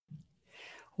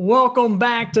Welcome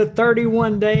back to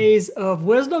 31 Days of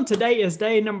Wisdom. Today is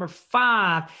day number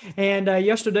 5. And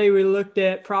yesterday we looked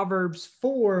at Proverbs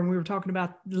 4 and we were talking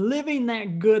about living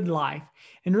that good life.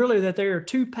 And really that there are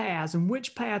two paths. And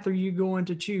which path are you going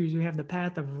to choose? We have the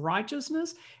path of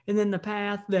righteousness and then the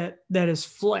path that is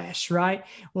flesh, right?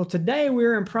 Well, today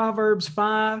we're in Proverbs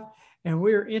 5 and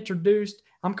we're introduced,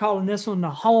 I'm calling this one the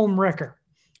home wrecker.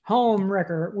 Home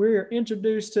wrecker. We're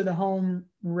introduced to the home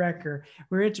wrecker.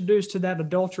 We're introduced to that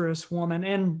adulterous woman,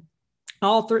 and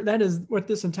all three. That is what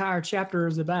this entire chapter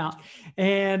is about.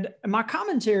 And my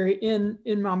commentary in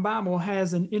my Bible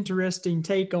has an interesting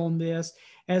take on this,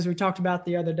 as we talked about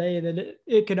the other day. That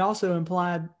it could also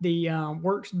imply the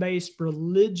works-based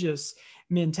religious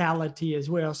mentality as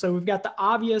well. So we've got the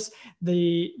obvious,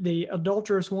 the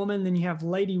adulterous woman. Then you have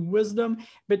Lady Wisdom,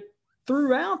 but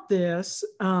throughout this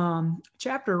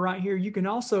chapter right here, you can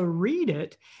also read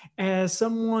it as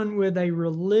someone with a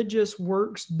religious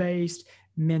works-based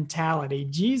mentality.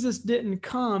 Jesus didn't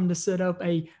come to set up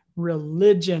a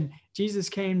religion. Jesus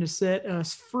came to set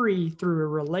us free through a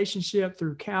relationship,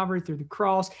 through Calvary, through the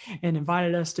cross, and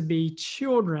invited us to be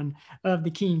children of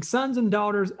the King, sons and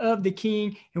daughters of the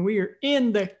King, and we are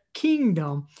in the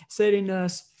kingdom, setting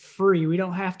us free. We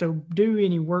don't have to do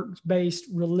any works-based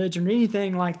religion or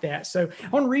anything like that. So I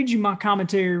want to read you my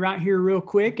commentary right here real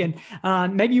quick, and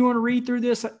maybe you want to read through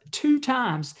this 2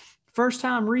 times. First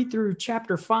time, read through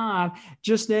chapter 5,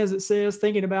 just as it says,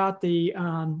 thinking about the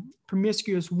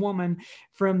promiscuous woman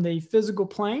from the physical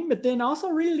plane, but then also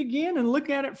read it again and look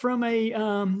at it from a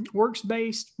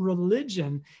works-based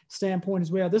religion standpoint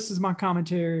as well. This is my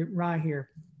commentary right here.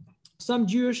 Some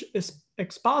Jewish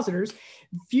expositors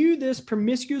view this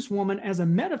promiscuous woman as a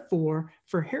metaphor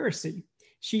for heresy.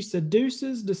 She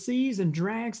seduces, deceives, and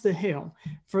drags to hell.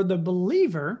 For the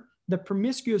believer, the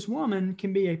promiscuous woman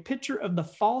can be a picture of the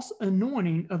false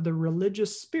anointing of the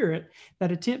religious spirit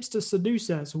that attempts to seduce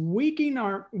us, weakening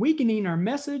our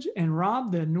message and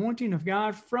rob the anointing of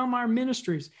God from our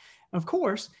ministries. Of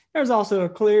course, there's also a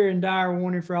clear and dire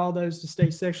warning for all those to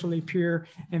stay sexually pure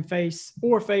and face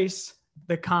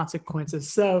the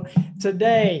consequences. So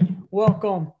today,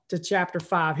 welcome to chapter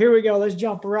 5. Here we go. Let's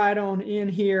jump right on in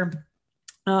here.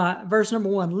 Verse number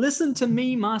 1, listen to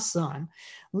me, my son.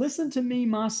 Listen to me,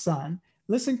 my son.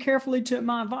 Listen carefully to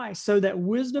my advice so that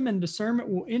wisdom and discernment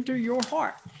will enter your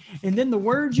heart. And then the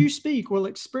words you speak will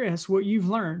express what you've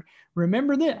learned.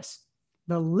 Remember this,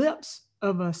 the lips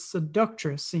of a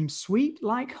seductress seem sweet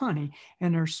like honey,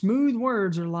 and her smooth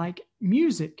words are like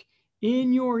music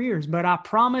in your ears. But I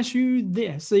promise you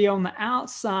this. See, on the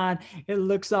outside, it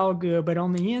looks all good, but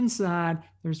on the inside,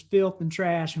 there's filth and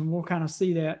trash, and we'll kind of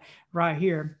see that right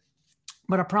here.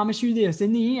 But I promise you this,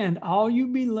 in the end, all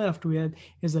you'll be left with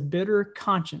is a bitter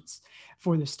conscience.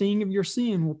 For the sting of your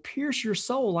sin will pierce your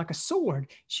soul like a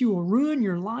sword. She will ruin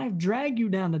your life, drag you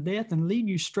down to death, and lead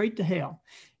you straight to hell.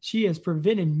 She has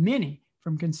prevented many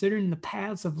from considering the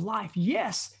paths of life.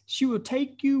 Yes, she will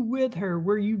take you with her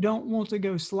where you don't want to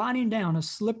go, sliding down a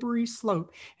slippery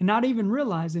slope and not even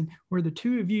realizing where the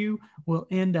two of you will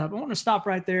end up. I want to stop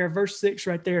right there, verse 6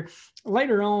 right there.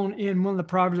 Later on in one of the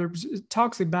Proverbs, it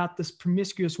talks about this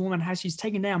promiscuous woman, how she's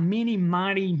taken down many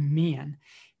mighty men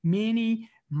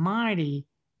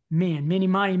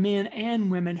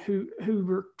and women who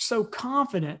were so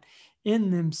confident in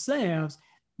themselves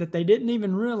that they didn't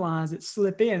even realize it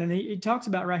slip in. And he talks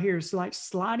about right here, it's like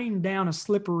sliding down a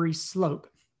slippery slope.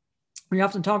 We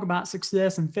often talk about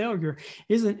success and failure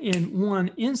isn't in one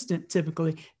instant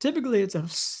typically. Typically, it's a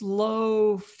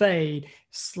slow fade,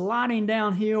 sliding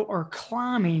downhill or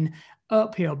climbing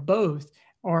uphill. Both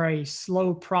are a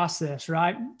slow process,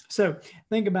 right? So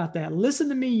think about that. Listen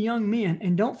to me, young men,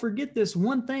 and don't forget this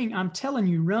one thing I'm telling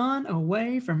you. Run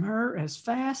away from her as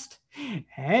fast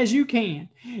as you can.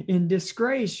 In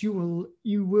disgrace, you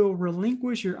will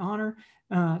relinquish your honor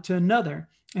to another,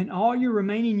 and all your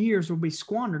remaining years will be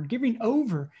squandered, giving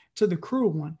over to the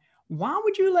cruel one. Why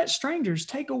would you let strangers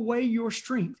take away your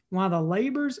strength while the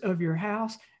labors of your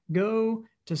house go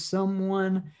to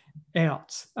someone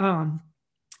else?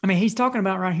 He's talking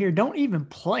about right here, don't even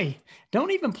play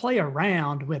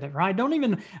around with it, right? Don't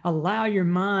even allow your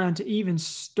mind to even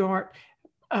start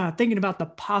thinking about the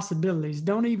possibilities.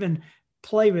 Don't even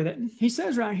play with it. He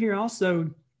says right here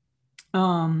also,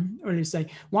 what did he say?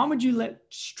 Why would you let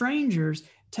strangers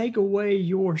take away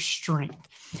your strength?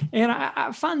 And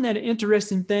I find that an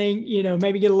interesting thing,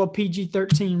 maybe get a little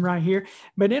PG-13 right here.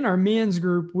 But in our men's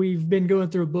group, we've been going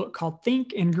through a book called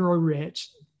Think and Grow Rich,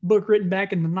 book written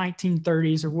back in the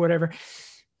 1930s or whatever.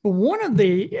 But one of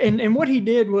and what he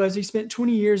did was he spent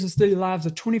 20 years and studied the lives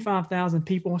of 25,000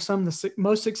 people, some of the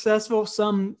most successful,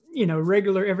 some,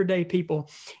 regular everyday people.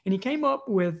 And he came up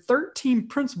with 13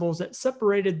 principles that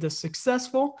separated the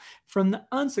successful from the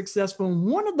unsuccessful. And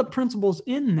one of the principles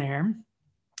in there,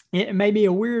 it may be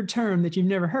a weird term that you've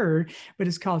never heard, but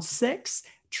it's called sex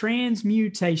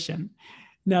transmutation.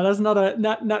 Now, that's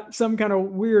not some kind of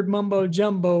weird mumbo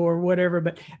jumbo or whatever,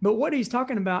 but what he's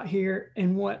talking about here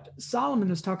and what Solomon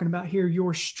is talking about here,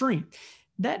 your strength,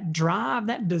 that drive,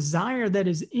 that desire that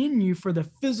is in you for the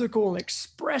physical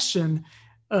expression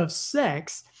of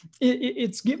sex,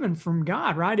 it's given from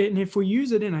God, right? And if we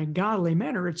use it in a godly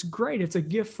manner, it's great. It's a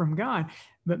gift from God.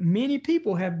 But many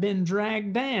people have been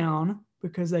dragged down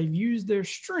because they've used their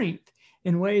strength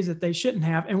in ways that they shouldn't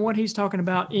have. And what he's talking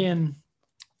about in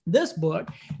this book,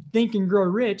 Think and Grow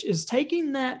Rich, is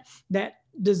taking that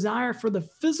desire for the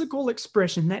physical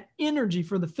expression, that energy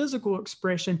for the physical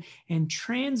expression, and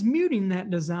transmuting that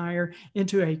desire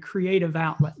into a creative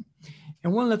outlet.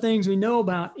 And one of the things we know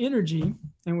about energy,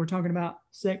 and we're talking about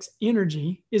sex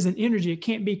energy, is an energy. It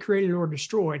can't be created or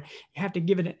destroyed. You have to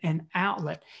give it an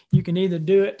outlet. You can either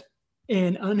do it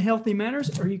in unhealthy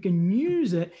manners, or you can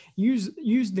use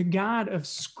the guide of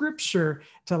Scripture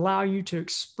to allow you to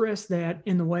express that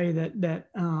in the way that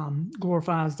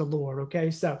glorifies the Lord. Okay,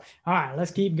 so all right,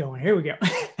 let's keep going. Here we go.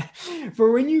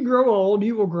 For when you grow old,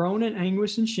 you will groan in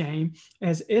anguish and shame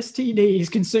as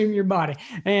STDs consume your body.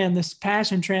 And this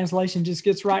Passion Translation just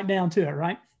gets right down to it,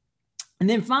 right? And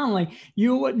then finally,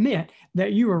 you'll admit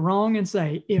that you were wrong and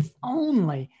say, if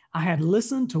only I had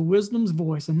listened to wisdom's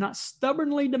voice and not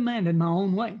stubbornly demanded my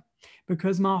own way,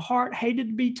 because my heart hated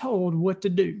to be told what to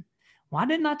do. Why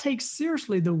didn't I take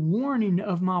seriously the warning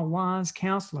of my wise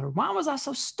counselor? Why was I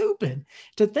so stupid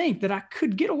to think that I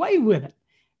could get away with it?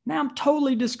 Now I'm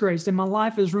totally disgraced and my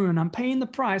life is ruined. I'm paying the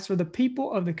price, for the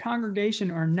people of the congregation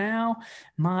are now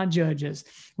my judges.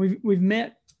 We've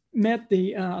met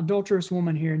the adulterous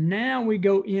woman here. Now we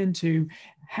go into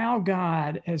how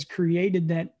God has created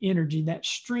that energy, that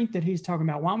strength that he's talking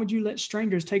about. Why would you let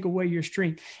strangers take away your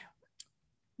strength?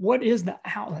 What is the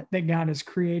outlet that God has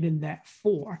created that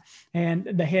for? And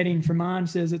the heading for mine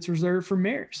says it's reserved for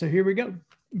marriage. So here we go.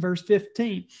 Verse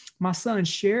 15, my son,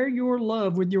 share your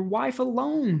love with your wife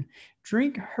alone.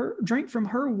 Drink from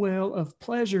her well of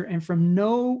pleasure and from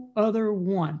no other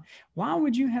one. Why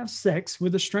would you have sex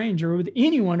with a stranger or with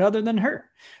anyone other than her?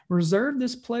 Reserve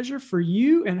this pleasure for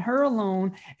you and her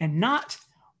alone and not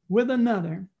with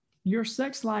another. Your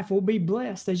sex life will be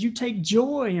blessed as you take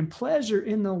joy and pleasure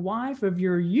in the wife of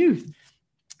your youth.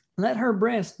 Let her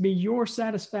breast be your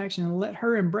satisfaction and let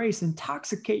her embrace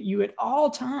intoxicate you at all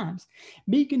times.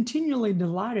 Be continually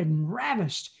delighted and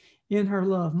ravished in her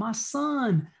love. My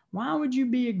son, why would you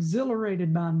be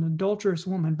exhilarated by an adulterous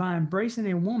woman, by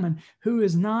embracing a woman who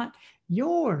is not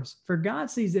yours? For God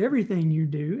sees everything you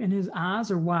do, and his eyes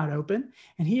are wide open,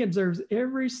 and he observes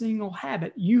every single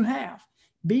habit you have.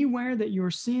 Beware that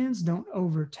your sins don't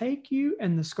overtake you,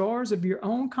 and the scars of your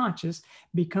own conscience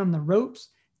become the ropes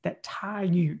that tie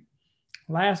you.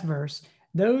 Last verse,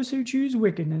 those who choose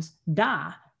wickedness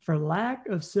die for lack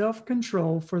of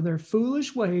self-control, for their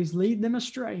foolish ways lead them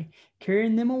astray,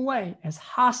 carrying them away as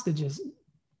hostages.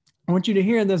 I want you to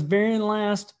hear this very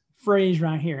last phrase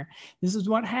right here. This is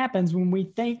what happens when we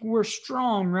think we're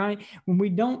strong, right? When we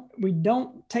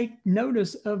don't take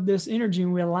notice of this energy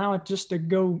and we allow it just to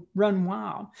go run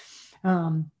wild.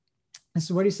 This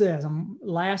is what he says.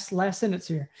 Last sentence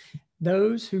here.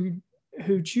 Those who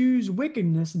choose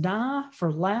wickedness die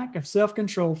for lack of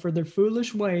self-control, for their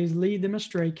foolish ways lead them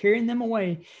astray, carrying them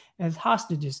away as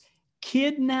hostages,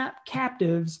 kidnapped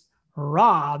captives,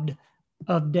 robbed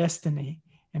of destiny.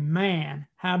 And man,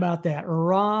 how about that?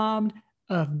 Robbed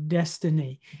of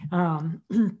destiny.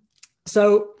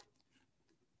 So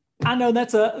I know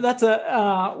that's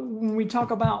when we talk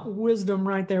about wisdom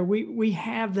right there, we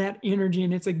have that energy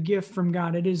and it's a gift from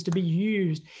God. It is to be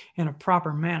used in a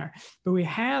proper manner. But we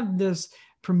have this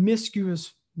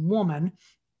promiscuous woman,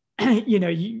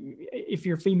 if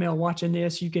you're a female watching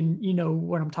this, you know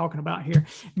what I'm talking about here,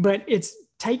 but it's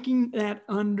taking that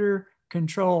under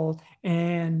control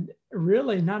and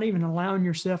really not even allowing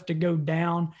yourself to go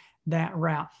down that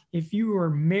route. If you were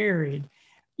married,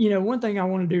 one thing I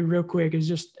want to do real quick is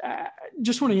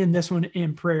just want to end this one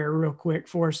in prayer real quick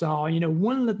for us all.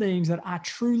 One of the things that I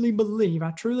truly believe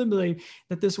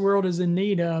that this world is in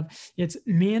need of, it's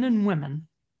men and women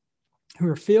who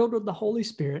are filled with the Holy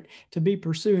Spirit to be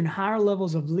pursuing higher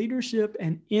levels of leadership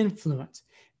and influence.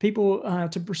 People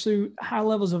to pursue high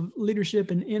levels of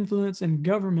leadership and influence in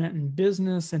government and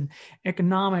business and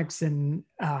economics and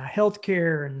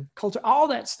healthcare and culture, all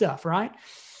that stuff, right?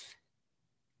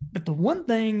 But the one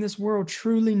thing this world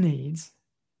truly needs,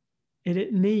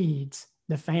 it needs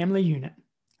the family unit,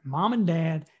 mom and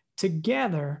dad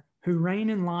together who reign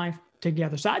in life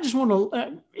together. So I just want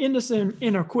to end this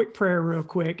in a quick prayer real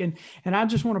quick. And I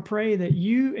just want to pray that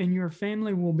you and your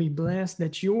family will be blessed,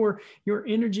 that your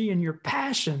energy and your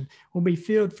passion will be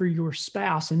filled for your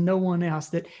spouse and no one else,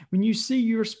 that when you see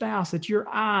your spouse, that your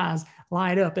eyes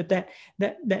light up at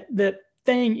that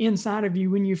thing inside of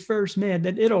you when you first met,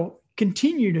 that it'll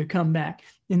continue to come back,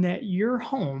 and that your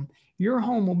home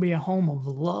will be a home of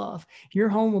love. Your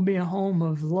home will be a home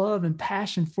of love and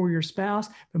passion for your spouse,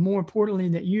 but more importantly,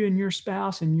 that you and your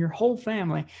spouse and your whole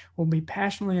family will be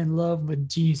passionately in love with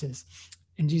Jesus.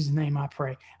 In Jesus' name I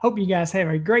pray. Hope you guys have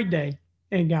a great day,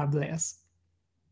 and God bless.